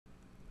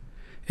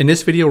In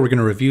this video, we're going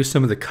to review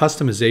some of the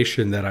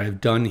customization that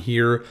I've done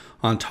here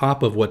on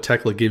top of what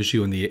Tekla gives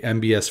you in the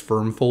MBS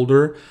firm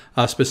folder,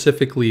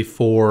 specifically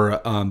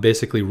for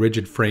basically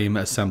rigid frame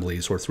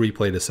assemblies or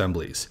three-plate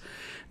assemblies.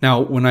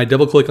 Now, when I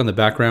double click on the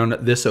background,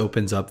 this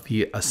opens up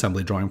the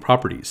assembly drawing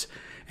properties.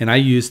 And I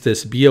use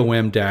this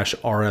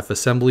BOM-RF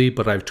assembly,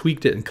 but I've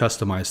tweaked it and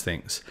customized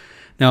things.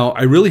 Now,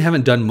 I really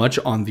haven't done much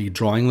on the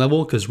drawing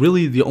level because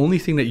really the only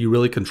thing that you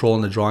really control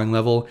on the drawing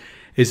level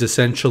is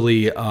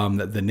essentially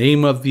the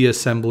name of the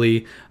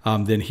assembly,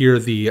 then here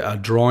the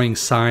drawing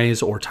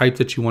size or type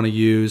that you want to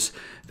use.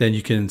 Then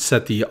you can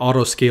set the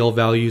auto scale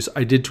values.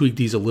 I did tweak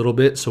these a little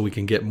bit so we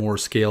can get more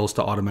scales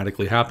to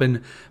automatically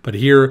happen. But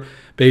here,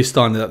 based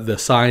on the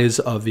size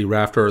of the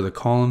rafter or the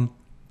column,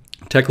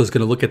 Tekla is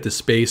going to look at the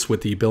space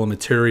with the bill of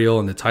material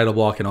and the title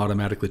block and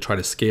automatically try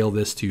to scale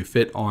this to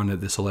fit on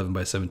this 11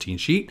 by 17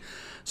 sheet.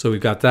 So we've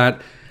got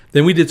that.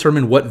 Then we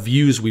determine what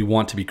views we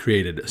want to be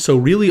created. So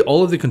really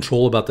all of the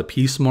control about the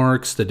piece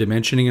marks, the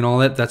dimensioning and all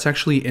that, that's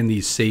actually in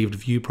these saved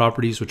view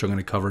properties, which I'm going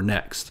to cover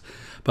next.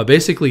 But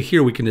basically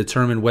here we can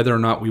determine whether or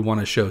not we want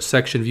to show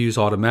section views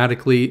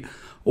automatically,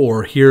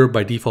 or here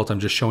by default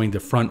I'm just showing the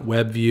front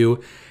web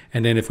view.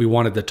 And then if we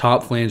wanted the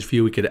top flange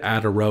view, we could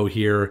add a row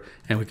here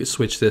and we could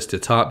switch this to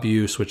top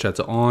view, switch that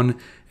to on,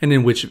 and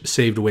then which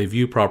saved away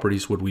view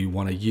properties would we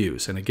want to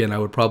use. And again, I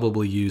would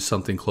probably use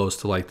something close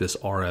to like this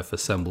RF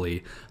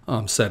assembly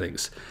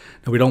settings.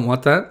 Now we don't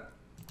want that,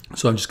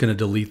 so I'm just going to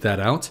delete that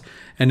out.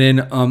 And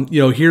then,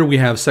 here we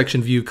have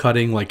section view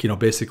cutting, like,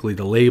 basically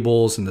the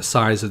labels and the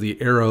size of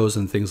the arrows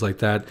and things like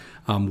that.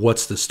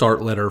 What's the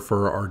start letter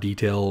for our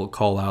detail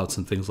call outs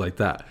and things like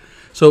that.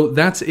 So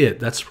that's it.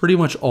 That's pretty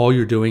much all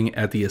you're doing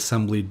at the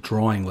assembly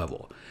drawing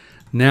level.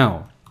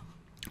 Now,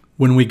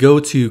 when we go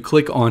to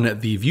click on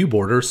the view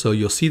border, so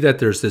you'll see that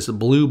there's this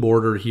blue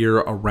border here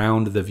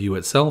around the view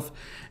itself.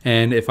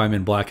 And if I'm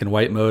in black and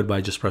white mode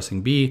by just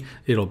pressing B,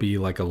 it'll be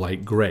like a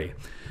light gray.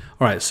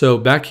 All right, so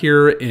back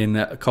here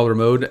in color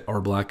mode or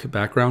black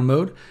background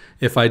mode,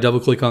 if I double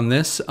click on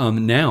this,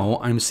 now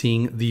I'm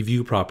seeing the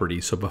view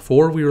properties. So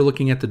before we were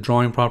looking at the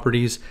drawing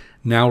properties,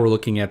 now we're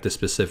looking at the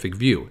specific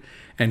view.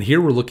 And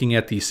here we're looking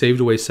at the saved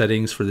away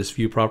settings for this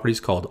view properties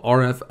called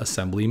RF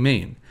assembly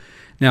main.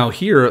 Now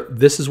here,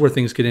 this is where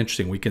things get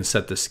interesting. We can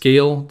set the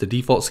scale, the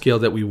default scale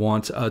that we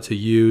want to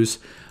use.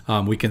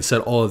 We can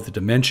set all of the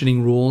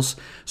dimensioning rules.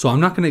 So I'm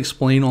not going to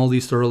explain all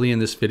these thoroughly in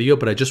this video,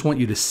 but I just want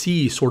you to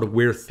see sort of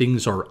where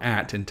things are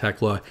at in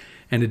Tekla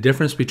and the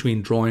difference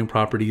between drawing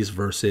properties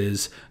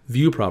versus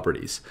view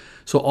properties.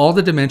 So all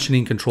the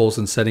dimensioning controls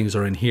and settings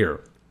are in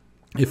here.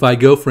 If I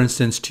go, for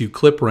instance, to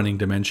clip running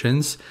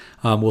dimensions,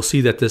 we'll see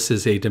that this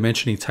is a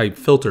dimensioning type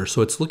filter.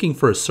 So it's looking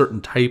for a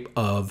certain type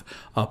of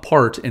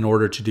part in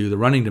order to do the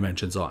running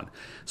dimensions on.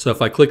 So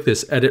if I click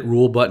this edit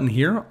rule button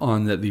here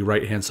on the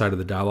right-hand side of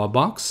the dialog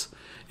box,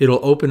 it'll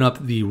open up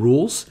the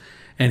rules.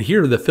 And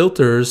here the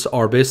filters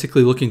are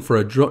basically looking for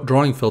a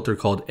drawing filter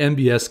called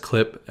MBS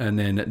clip and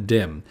then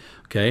dim.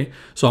 Okay,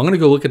 so I'm going to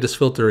go look at this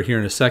filter here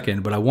in a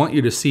second, but I want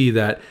you to see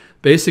that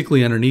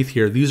basically underneath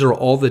here, these are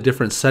all the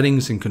different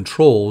settings and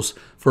controls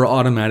for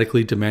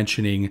automatically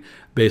dimensioning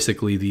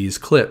basically these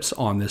clips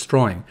on this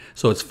drawing.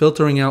 So it's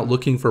filtering out,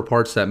 looking for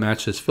parts that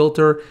match this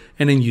filter,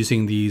 and then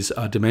using these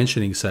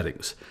dimensioning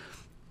settings.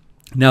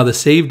 Now the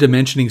saved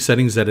dimensioning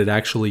settings that it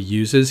actually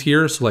uses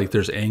here, so like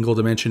there's angle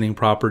dimensioning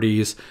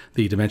properties,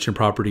 the dimension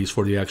properties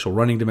for the actual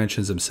running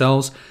dimensions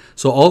themselves.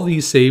 So all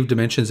these saved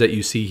dimensions that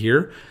you see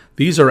here,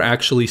 these are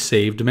actually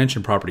saved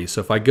dimension properties. So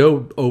if I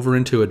go over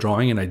into a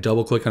drawing and I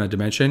double click on a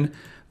dimension,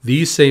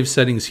 these saved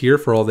settings here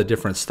for all the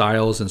different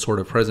styles and sort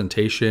of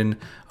presentation,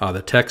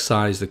 the text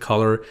size, the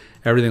color,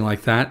 everything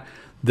like that,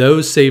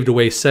 those saved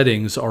away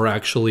settings are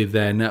actually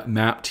then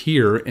mapped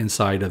here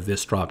inside of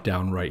this drop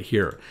down right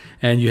here.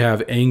 And you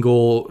have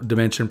angle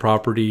dimension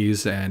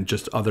properties and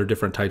just other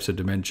different types of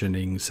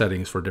dimensioning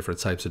settings for different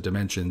types of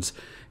dimensions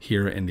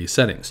here in these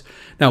settings.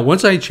 Now,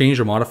 once I change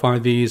or modify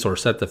these or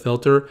set the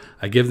filter,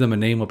 I give them a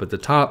name up at the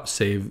top,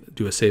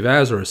 do a save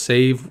as or a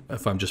save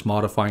if I'm just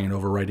modifying and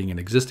overwriting an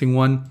existing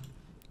one.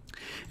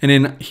 And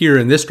then here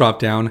in this drop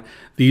down,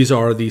 these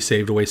are the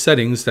saved away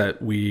settings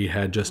that we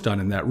had just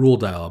done in that rule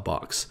dialog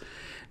box.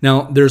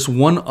 Now, there's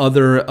one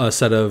other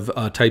set of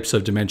types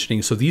of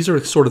dimensioning. So these are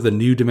sort of the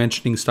new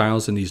dimensioning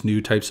styles and these new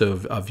types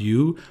of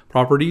view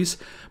properties,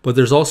 but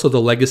there's also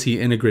the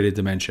legacy integrated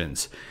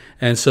dimensions.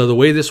 And so the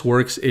way this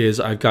works is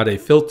I've got a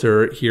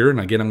filter here, and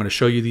again, I'm going to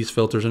show you these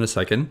filters in a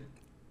second.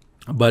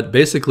 But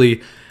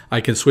basically, I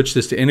can switch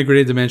this to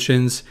integrated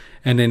dimensions,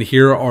 and then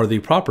here are the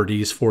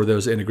properties for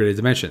those integrated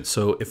dimensions.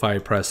 So if I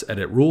press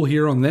edit rule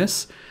here on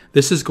this,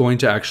 this is going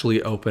to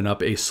actually open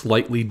up a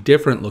slightly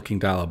different looking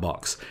dialog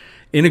box.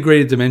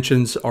 Integrated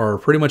dimensions are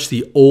pretty much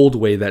the old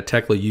way that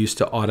Tekla used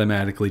to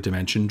automatically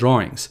dimension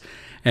drawings.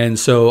 And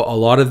so a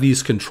lot of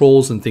these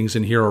controls and things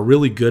in here are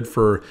really good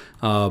for,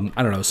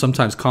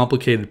 sometimes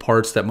complicated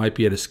parts that might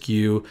be at a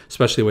skew,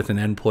 especially with an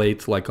end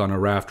plate like on a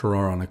rafter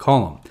or on a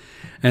column.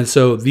 And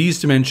so these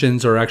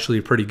dimensions are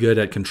actually pretty good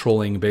at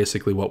controlling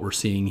basically what we're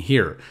seeing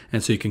here.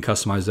 And so you can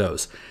customize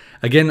those.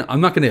 Again, I'm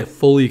not going to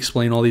fully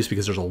explain all these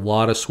because there's a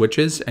lot of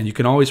switches, and you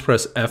can always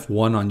press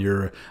F1 on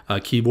your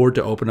keyboard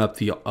to open up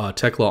the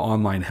Tekla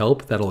online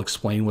help. That'll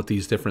explain what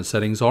these different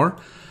settings are.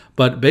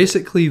 But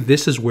basically,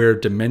 this is where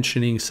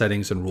dimensioning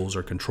settings and rules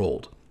are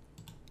controlled.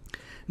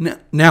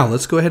 Now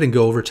let's go ahead and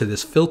go over to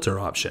this filter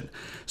option.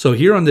 So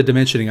here on the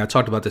dimensioning, I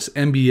talked about this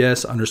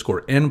MBS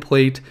 _ end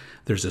plate.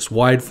 There's this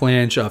wide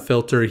flange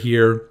filter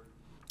here.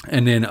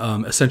 And then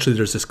essentially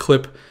there's this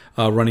clip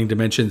running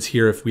dimensions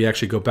here. If we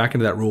actually go back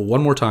into that rule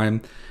one more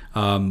time,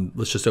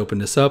 let's just open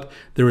this up.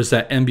 There was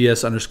that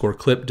MBS _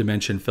 clip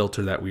dimension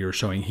filter that we were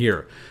showing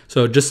here.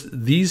 So just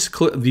these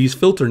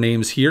filter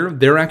names here,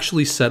 they're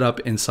actually set up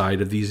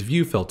inside of these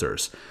view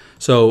filters.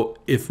 So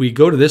if we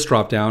go to this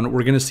drop down,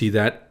 we're going to see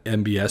that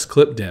MBS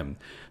clip dim.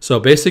 So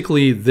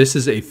basically this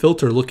is a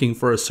filter looking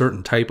for a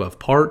certain type of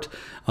part.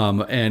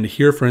 And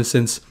here, for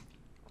instance,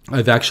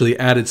 I've actually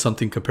added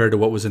something compared to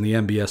what was in the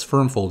MBS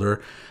firm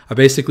folder. I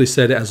basically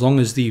said as long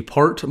as the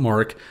part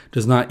mark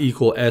does not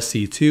equal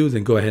SC2,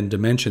 then go ahead and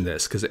dimension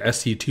this, because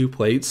SC2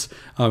 plates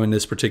in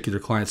this particular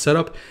client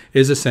setup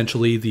is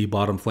essentially the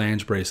bottom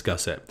flange brace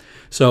gusset.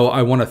 So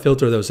I want to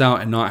filter those out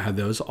and not have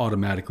those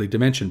automatically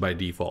dimensioned by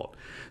default.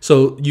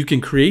 So you can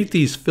create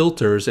these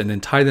filters and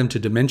then tie them to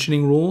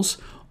dimensioning rules,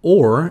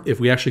 or if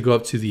we actually go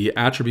up to the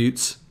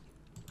attributes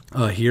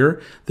here,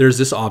 there's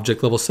this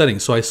object level setting.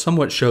 So I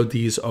somewhat showed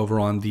these over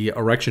on the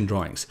erection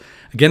drawings.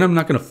 Again, I'm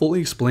not going to fully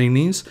explain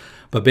these,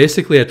 but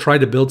basically I tried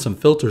to build some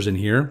filters in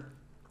here.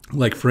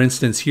 Like for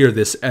instance here,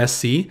 this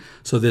SC,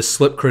 so this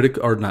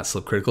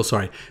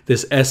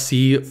this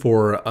SC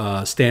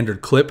for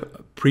standard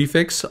clip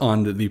prefix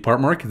on the part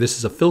mark, this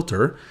is a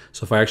filter.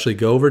 So if I actually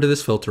go over to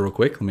this filter real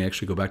quick, let me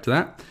actually go back to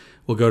that.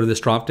 We'll go to this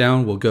drop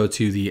down, we'll go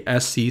to the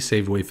SC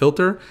saved away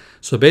filter.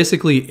 So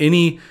basically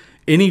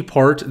any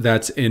part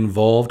that's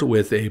involved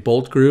with a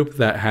bolt group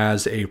that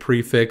has a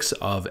prefix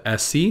of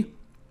SC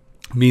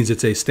means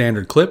it's a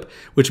standard clip,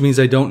 which means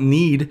I don't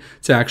need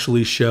to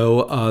actually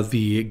show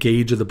the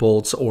gauge of the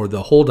bolts or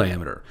the hole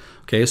diameter.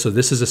 Okay, so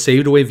this is a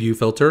saved away view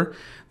filter.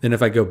 Then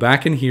if I go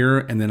back in here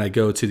and then I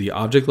go to the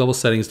object level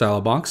settings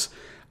dialog box,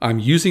 I'm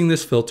using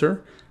this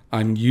filter.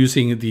 I'm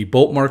using the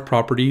bolt mark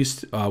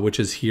properties, which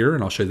is here,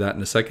 and I'll show you that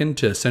in a second,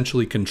 to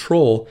essentially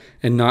control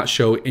and not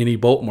show any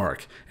bolt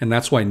mark. And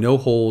that's why no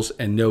holes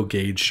and no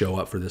gauge show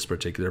up for this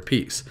particular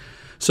piece.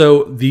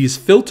 So these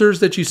filters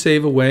that you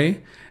save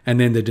away, and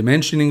then the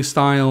dimensioning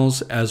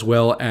styles, as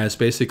well as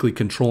basically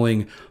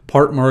controlling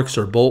part marks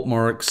or bolt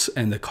marks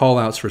and the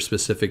callouts for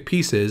specific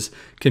pieces,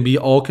 can be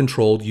all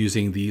controlled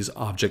using these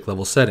object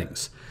level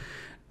settings.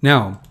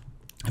 Now,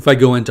 if I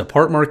go into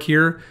part mark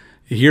here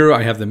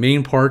I have the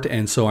main part,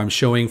 and so I'm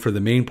showing for the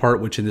main part,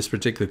 which in this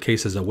particular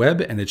case is a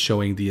web, and it's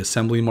showing the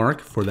assembly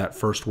mark for that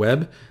first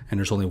web, and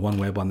there's only one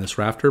web on this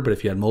rafter, but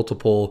if you had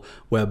multiple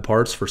web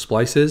parts for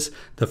splices,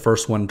 the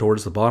first one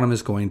towards the bottom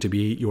is going to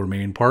be your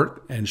main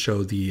part and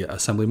show the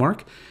assembly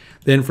mark.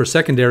 Then for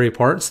secondary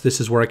parts,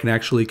 this is where I can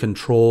actually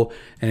control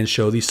and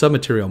show the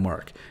submaterial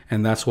mark,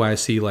 and that's why I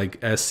see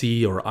like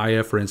SC or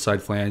IF for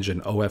inside flange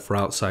and OF for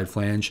outside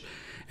flange.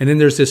 And then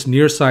there's this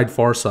near side,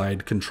 far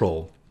side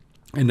control.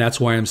 And that's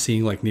why I'm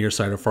seeing like near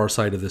side or far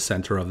side of the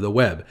center of the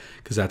web,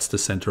 because that's the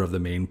center of the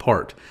main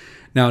part.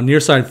 Now,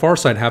 near side, far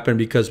side happened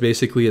because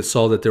basically it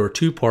saw that there were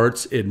two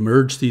parts. It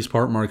merged these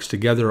part marks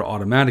together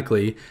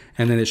automatically,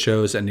 and then it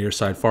shows a near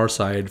side, far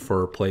side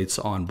for plates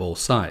on both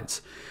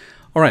sides.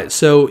 All right,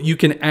 so you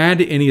can add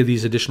any of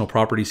these additional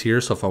properties here.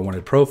 So if I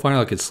wanted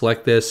profile, I could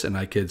select this and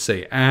I could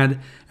say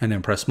add and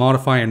then press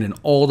modify, and then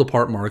all the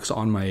part marks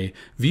on my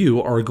view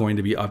are going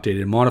to be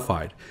updated and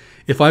modified.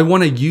 If I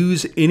want to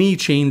use any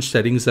change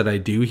settings that I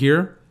do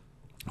here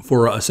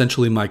for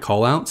essentially my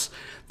callouts,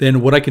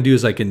 then what I can do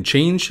is I can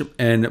change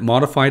and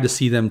modify to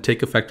see them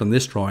take effect on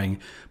this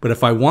drawing. But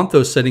if I want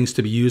those settings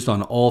to be used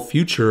on all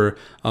future,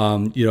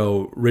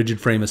 rigid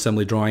frame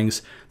assembly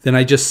drawings, then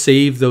I just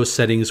save those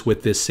settings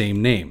with this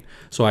same name.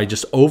 So I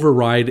just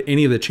override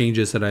any of the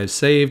changes that I've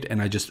saved,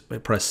 and I just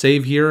press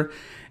save here.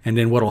 And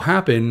then what will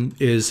happen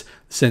is,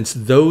 since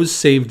those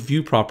saved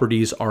view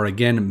properties are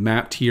again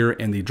mapped here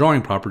in the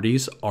drawing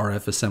properties,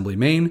 RF assembly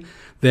main,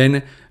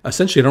 then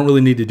essentially I don't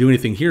really need to do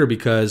anything here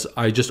because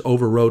I just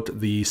overwrote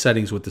the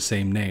settings with the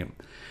same name.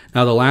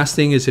 Now the last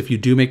thing is, if you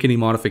do make any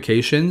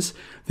modifications,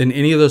 then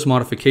any of those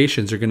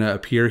modifications are going to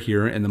appear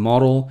here in the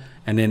model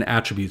and then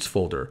attributes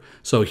folder.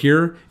 So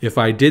here, if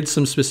I did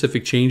some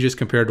specific changes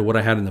compared to what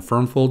I had in the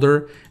firm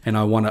folder and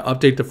I want to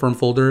update the firm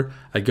folder,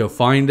 I go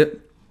find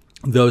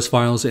those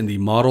files in the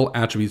model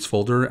attributes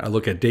folder. I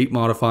look at date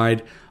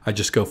modified. I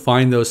just go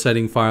find those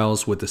setting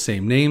files with the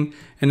same name,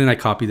 and then I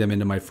copy them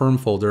into my firm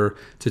folder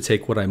to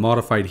take what I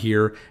modified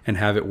here and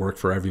have it work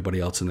for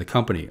everybody else in the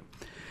company.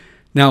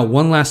 Now,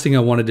 one last thing I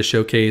wanted to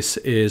showcase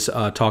is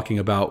talking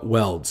about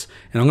welds.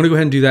 And I'm going to go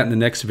ahead and do that in the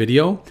next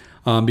video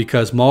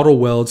because model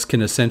welds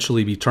can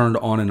essentially be turned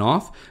on and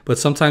off, but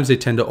sometimes they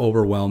tend to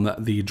overwhelm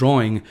the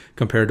drawing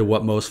compared to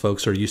what most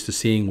folks are used to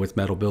seeing with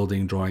metal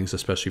building drawings,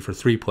 especially for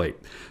 3-plate.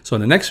 So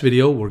in the next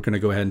video, we're going to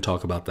go ahead and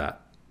talk about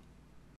that.